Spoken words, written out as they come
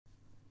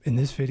In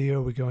this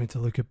video, we're going to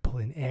look at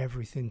pulling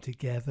everything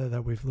together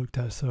that we've looked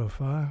at so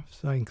far.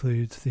 So that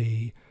includes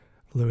the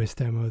Luis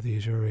demo, the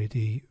Azure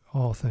AD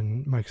Auth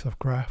and Microsoft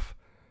Graph.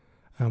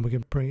 And we're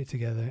going to bring it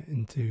together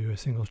into a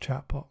single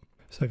chatbot.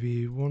 So if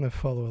you want to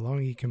follow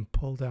along, you can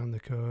pull down the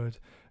code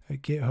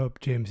at GitHub,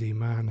 James E.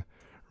 Mann,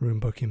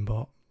 Room Booking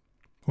Bot.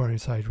 We're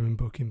inside Room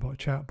Booking Bot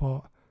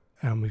chatbot,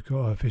 and we've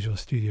got a Visual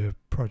Studio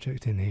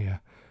project in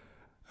here.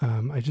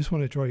 I just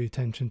want to draw your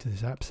attention to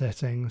this app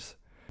settings.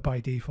 By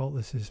default,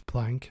 this is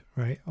blank,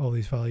 right? All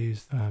these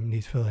values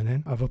need filling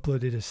in. I've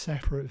uploaded a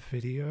separate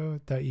video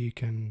that you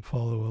can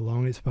follow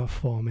along. It's about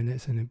 4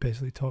 minutes, and it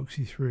basically talks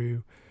you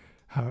through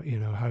how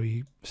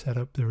you set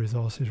up the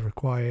resources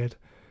required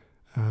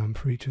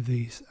for each of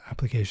these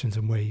applications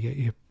and where you get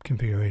your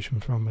configuration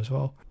from as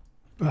well.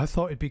 I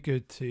thought it'd be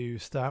good to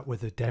start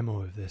with a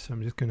demo of this.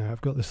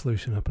 I've got the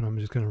solution up and I'm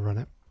just gonna run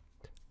it.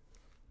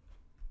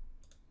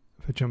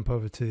 If I jump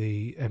over to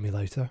the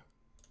emulator,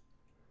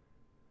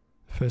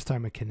 first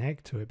time I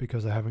connect to it,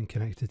 because I haven't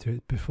connected to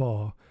it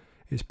before,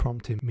 it's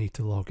prompting me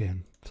to log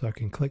in. So I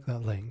can click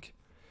that link.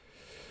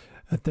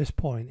 At this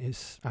point,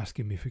 it's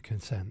asking me for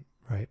consent,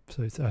 right?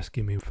 So it's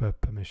asking me for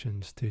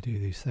permissions to do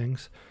these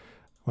things.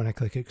 When I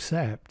click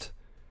accept,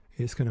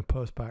 it's going to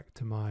post back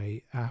to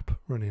my app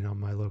running on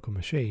my local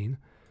machine,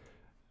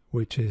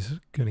 which is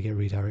going to get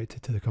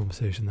redirected to the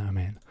conversation that I'm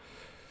in.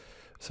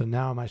 So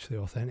now I'm actually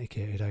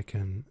authenticated. I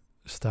can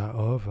start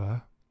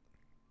over.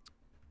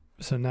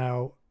 So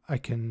now I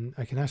can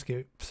ask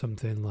it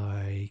something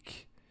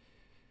like,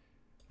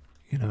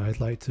 I'd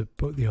like to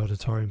book the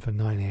auditorium for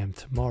 9 AM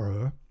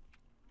tomorrow.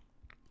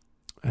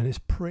 And it's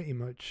pretty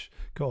much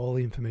got all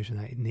the information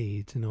that it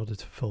needs in order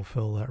to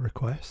fulfill that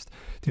request.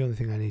 The only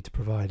thing I need to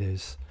provide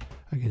is,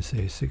 I can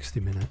say 60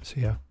 minutes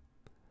here.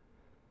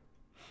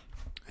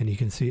 And you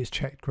can see it's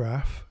checked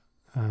graph.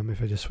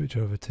 If I just switch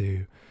over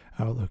to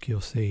Outlook,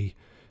 you'll see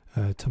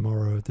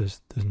tomorrow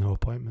there's no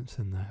appointments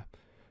in there.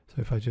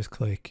 So if I just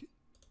click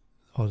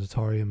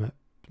auditorium at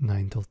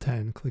 9 till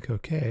 10, click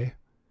OK,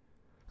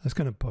 that's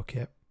going to book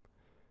it.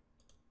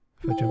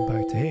 If I jump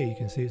back to here, you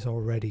can see it's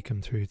already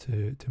come through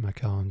to my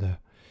calendar.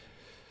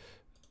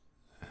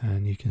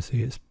 And you can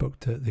see it's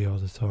booked at the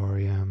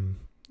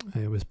auditorium.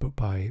 It was booked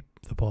by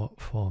the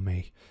bot for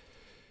me.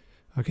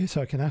 Okay,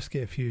 so I can ask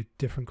it a few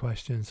different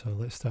questions. So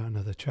let's start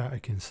another chat. I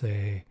can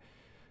say,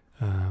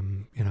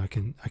 I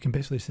can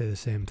basically say the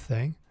same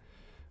thing,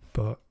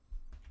 but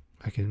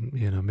I can,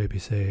 maybe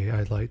say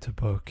I'd like to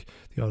book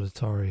the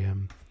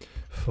auditorium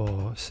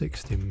for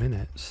 60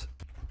 minutes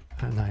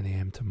at 9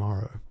 AM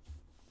tomorrow.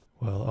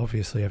 Well,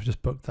 obviously I've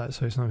just booked that,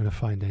 so it's not going to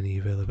find any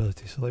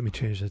availability. So let me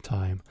change the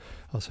time.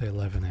 I'll say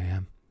 11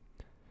 AM.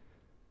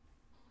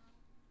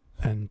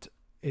 And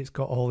it's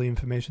got all the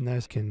information there.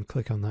 So you can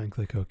click on that and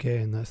click OK,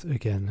 and that's,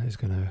 again, is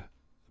going to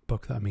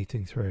book that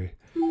meeting through.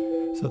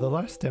 So the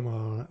last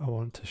demo I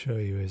want to show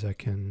you is I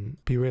can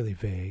be really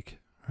vague,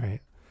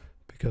 right?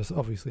 Because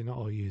obviously not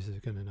all users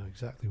are going to know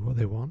exactly what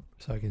they want.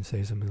 So I can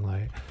say something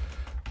like,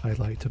 I'd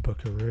like to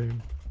book a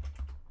room.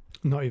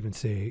 Not even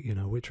say,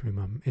 which room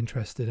I'm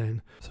interested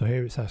in. So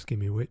here it's asking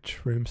me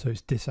which room, so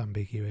it's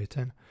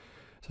disambiguating.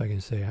 So I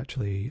can say,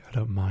 actually, I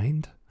don't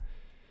mind.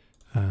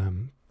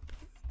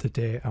 The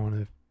date I want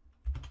to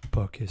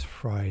book is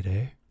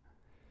Friday,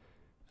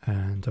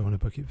 and I want to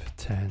book it for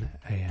 10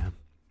 AM.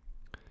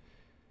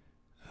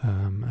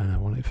 And I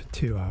want it for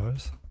 2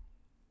 hours.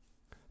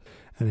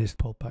 And it's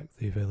pulled back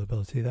the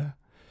availability there.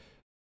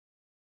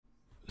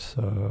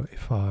 So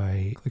if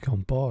I click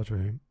on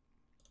boardroom,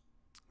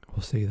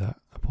 we'll see that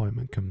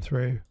appointment come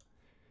through,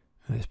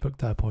 and it's booked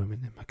that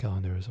appointment in my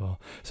calendar as well.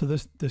 So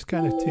there's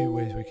kind of two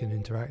ways we can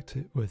interact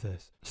with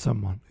this.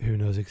 Someone who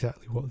knows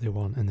exactly what they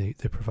want, and they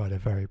provide a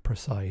very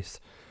precise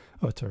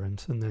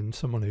utterance, and then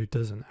someone who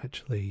doesn't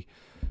actually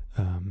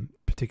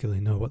particularly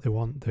know what they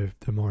want. They're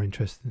more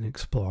interested in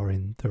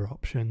exploring their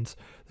options.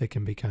 They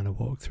can be kind of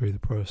walked through the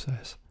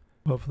process.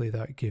 Hopefully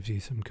that gives you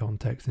some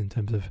context in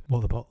terms of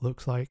what the bot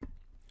looks like.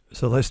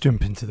 So let's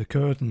jump into the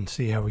code and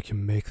see how we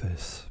can make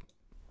this.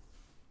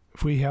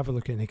 If we have a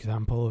look at an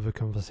example of a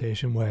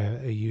conversation where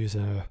a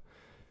user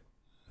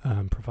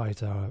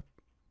provides our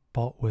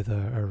bot with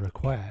a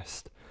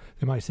request,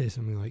 they might say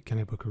something like, can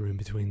I book a room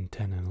between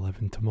 10 and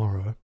 11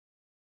 tomorrow?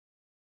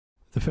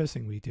 The first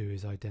thing we do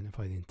is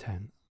identify the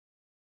intent.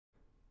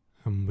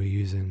 And we're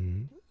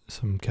using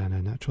some kind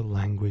of natural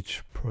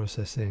language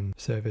processing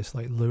service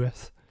like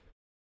Luis.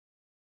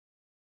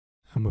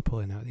 And we're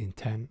pulling out the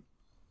intent,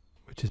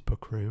 which is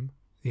book room,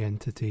 the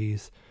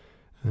entities,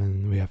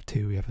 and we have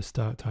two. We have a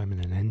start time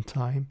and an end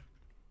time.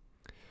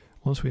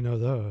 Once we know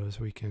those,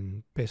 we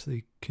can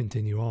basically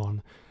continue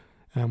on,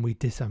 and we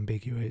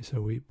disambiguate.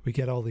 So we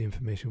get all the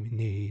information we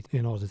need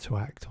in order to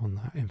act on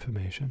that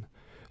information.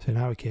 So in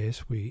our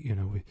case,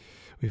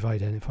 we've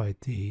identified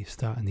the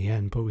start and the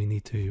end, but we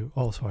need to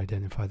also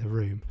identify the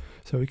room.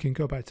 So we can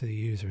go back to the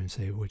user and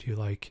say, would you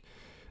like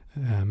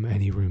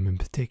any room in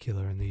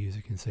particular? And the user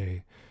can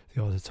say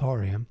the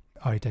auditorium,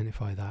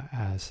 identify that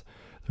as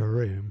the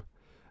room,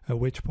 at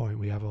which point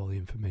we have all the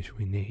information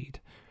we need.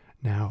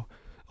 Now,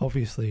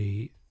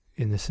 obviously,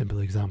 in this simple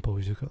example,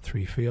 we've just got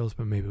 3 fields,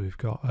 but maybe we've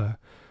got a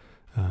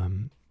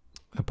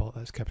bot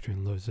that's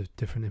capturing loads of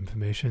different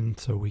information,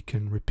 so we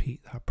can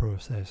repeat that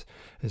process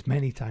as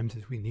many times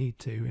as we need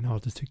to in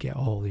order to get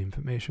all the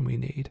information we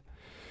need.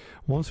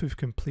 Once we've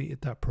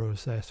completed that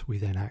process, we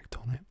then act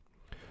on it.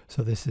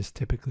 So this is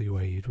typically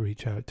where you'd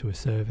reach out to a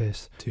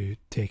service to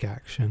take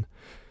action.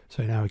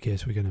 So in our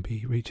case, we're going to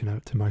be reaching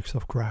out to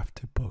Microsoft Graph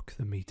to book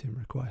the meeting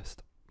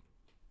request.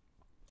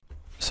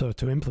 So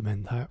to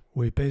implement that,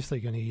 we're basically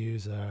going to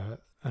use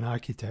an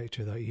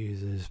architecture that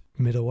uses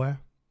middleware.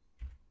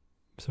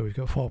 So we've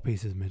got 4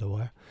 pieces of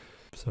middleware.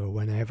 So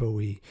whenever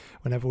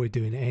we're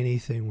doing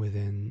anything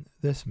within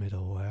this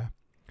middleware,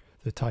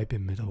 the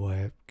type-in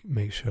middleware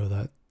makes sure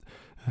that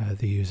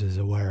the user is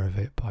aware of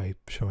it by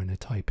showing a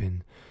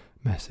type-in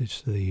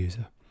message to the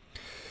user.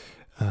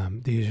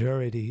 The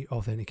user ID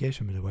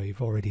authentication middleware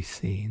you've already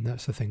seen.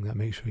 That's the thing that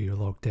makes sure you're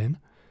logged in.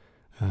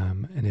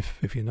 And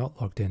if you're not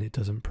logged in, it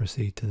doesn't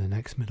proceed to the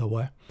next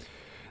middleware.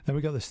 Then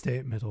we've got the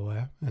state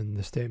middleware, and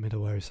the state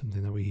middleware is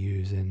something that we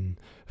use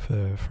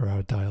for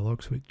our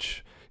dialogues,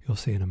 which you'll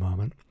see in a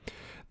moment.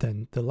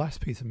 Then the last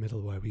piece of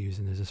middleware we're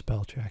using is a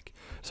spell check.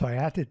 So I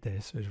added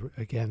this as,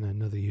 again,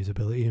 another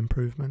usability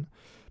improvement,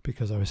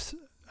 because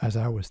as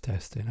I was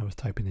testing, I was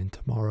typing in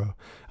tomorrow,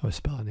 I was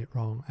spelling it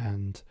wrong,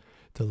 and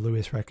the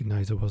Luis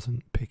recognizer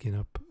wasn't picking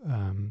up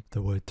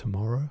the word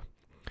tomorrow.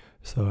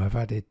 So I've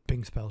added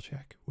Bing spell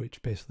check,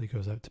 which basically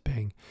goes out to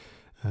Bing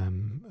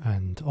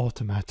and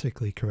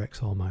automatically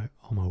corrects all my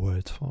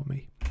words for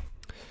me.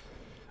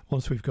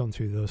 Once we've gone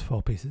through those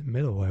 4 pieces of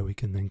middleware, we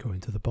can then go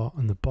into the bot,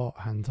 and the bot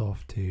hands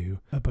off to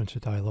a bunch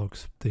of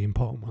dialogues. The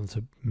important ones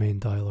are main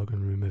dialogue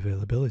and room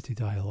availability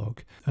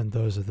dialogue, and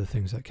those are the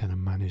things that kind of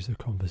manage the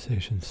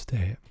conversation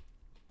state.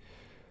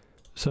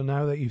 So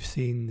now that you've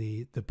seen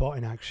the bot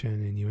in action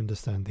and you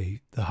understand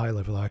the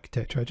high-level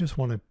architecture, I just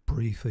want to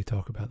briefly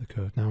talk about the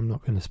code. Now, I'm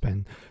not going to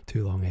spend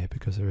too long here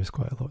because there is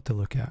quite a lot to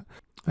look at.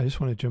 I just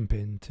want to jump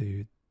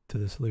into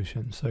the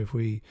solution. So if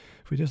we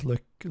just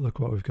look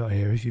what we've got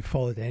here, if you've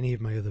followed any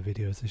of my other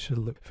videos, this should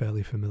look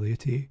fairly familiar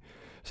to you.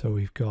 So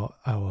we've got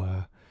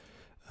our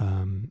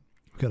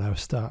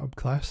startup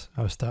class.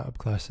 Our startup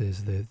class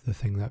is the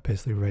thing that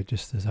basically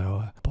registers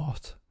our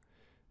bot.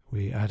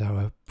 We add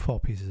our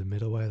 4 pieces of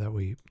middleware that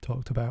we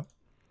talked about.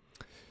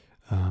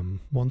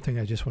 One thing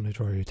I just want to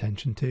draw your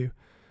attention to,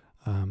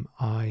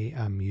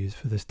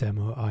 for this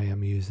demo, I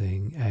am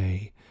using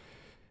a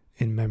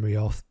in-memory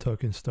auth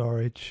token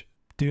storage.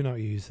 Do not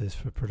use this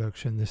for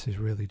production. This is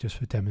really just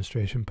for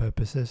demonstration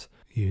purposes.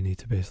 You need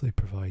to basically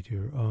provide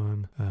your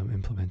own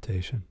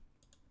implementation.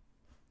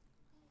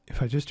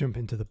 If I just jump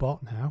into the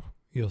bot now,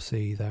 you'll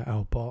see that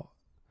our bot,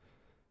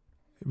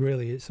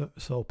 really its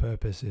sole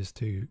purpose is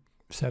to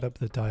set up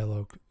the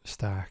dialogue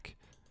stack,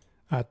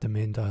 add the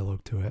main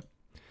dialogue to it,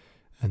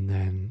 and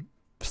then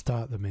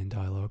start the main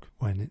dialogue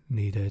when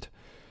needed,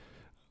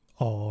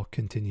 or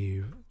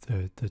continue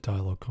the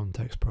dialogue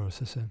context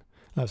processing.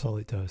 That's all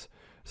it does.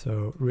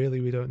 So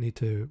really we don't need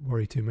to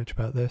worry too much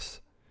about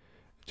this.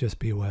 Just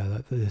be aware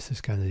that this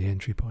is kind of the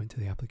entry point to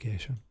the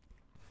application.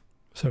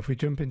 So if we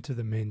jump into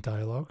the main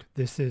dialogue,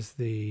 this is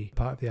the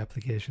part of the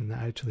application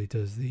that actually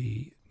does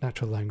the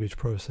natural language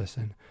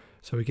processing.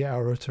 So we get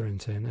our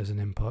utterance in as an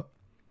input.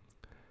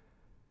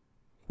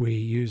 We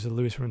use a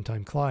Luis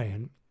runtime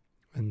client,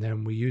 and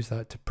then we use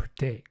that to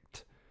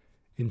predict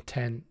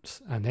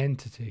intents and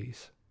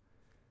entities.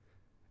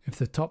 If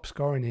the top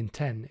scoring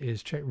intent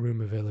is check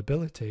room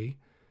availability,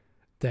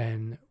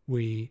 then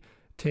we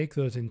take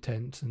those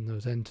intents and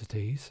those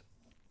entities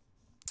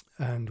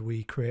and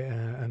we create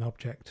an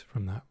object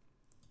from that.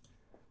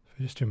 If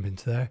we just jump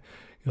into there,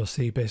 you'll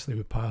see basically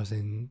we're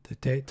parsing the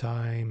date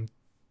time,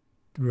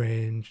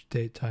 range,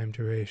 date time,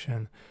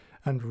 duration,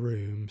 and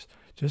rooms,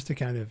 just to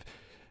kind of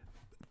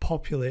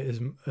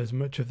populate as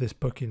much of this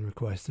booking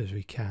request as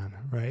we can,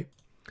 right?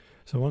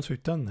 So once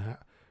we've done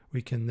that,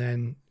 we can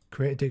then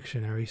create a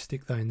dictionary,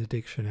 stick that in the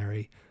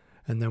dictionary,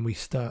 and then we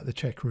start the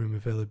check room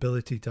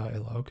availability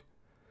dialog,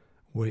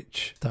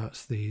 which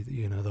starts the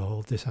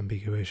whole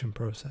disambiguation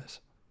process.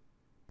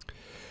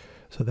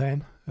 So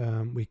then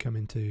we come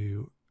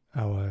into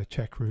our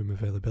check room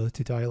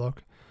availability dialog,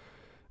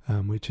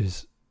 which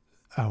is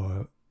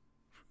our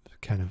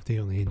kind of the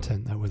only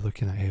intent that we're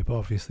looking at here. But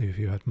obviously if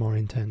you had more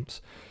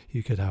intents,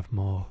 you could have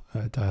more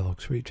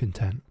dialogues for each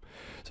intent.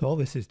 So all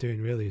this is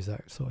doing really is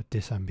that sort of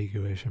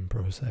disambiguation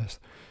process,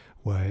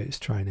 where it's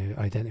trying to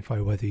identify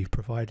whether you've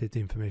provided the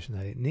information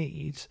that it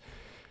needs,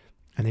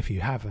 and if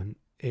you haven't,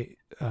 it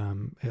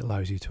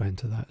allows you to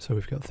enter that. So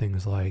we've got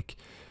things like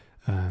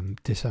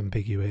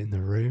disambiguating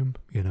the room.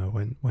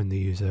 When the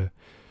user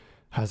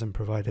hasn't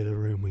provided a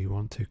room, we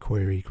want to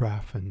query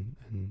graph and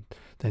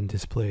then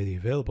display the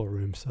available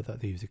rooms so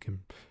that the user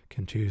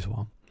can choose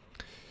one.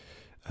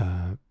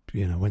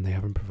 When they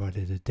haven't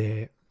provided a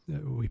date,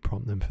 we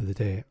prompt them for the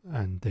date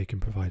and they can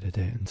provide a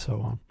date, and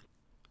so on.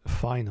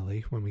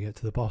 Finally, when we get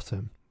to the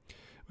bottom,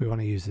 we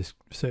want to use this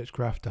search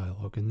graph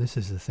dialog, and this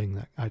is the thing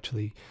that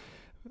actually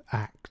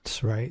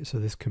acts, right? So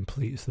this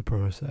completes the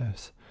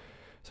process.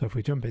 So if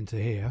we jump into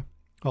here,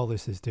 all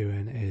this is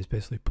doing is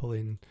basically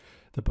pulling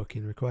the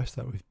booking request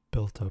that we've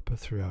built up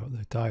throughout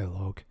the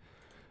dialog,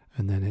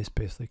 and then it's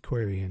basically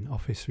querying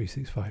Office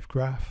 365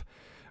 Graph.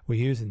 We're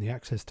using the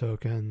access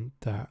token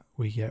that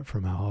we get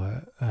from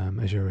our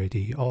Azure AD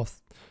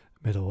Auth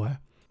middleware.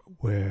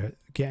 We're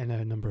getting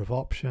a number of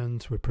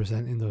options. We're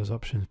presenting those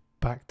options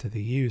back to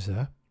the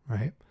user,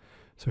 right?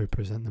 So we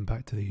present them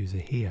back to the user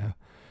here.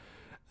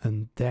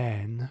 And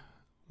then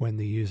when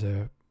the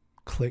user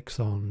clicks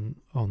on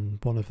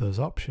one of those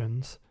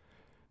options,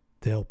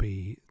 they'll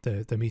be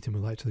the meeting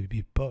will actually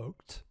be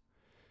booked,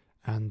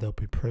 and they'll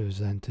be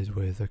presented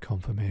with a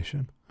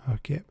confirmation.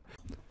 Okay,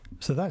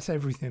 so that's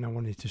everything I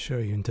wanted to show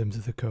you in terms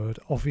of the code.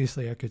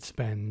 Obviously I could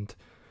spend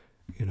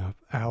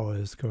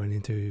hours going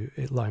into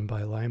it line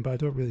by line, but I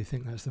don't really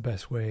think that's the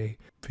best way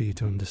for you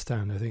to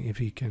understand. I think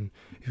if you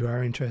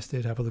are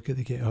interested, have a look at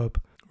the GitHub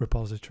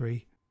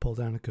repository, pull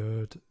down the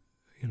code,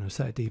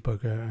 set a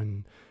debugger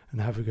and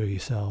have a go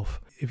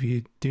yourself. If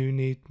you do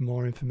need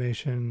more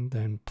information,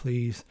 then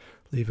please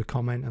leave a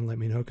comment and let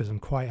me know, because I'm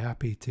quite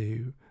happy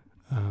to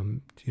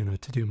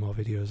to do more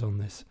videos on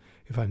this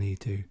if I need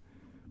to.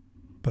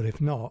 But if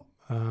not,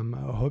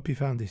 I hope you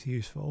found this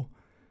useful,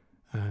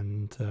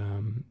 and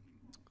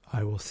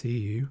I will see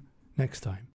you next time.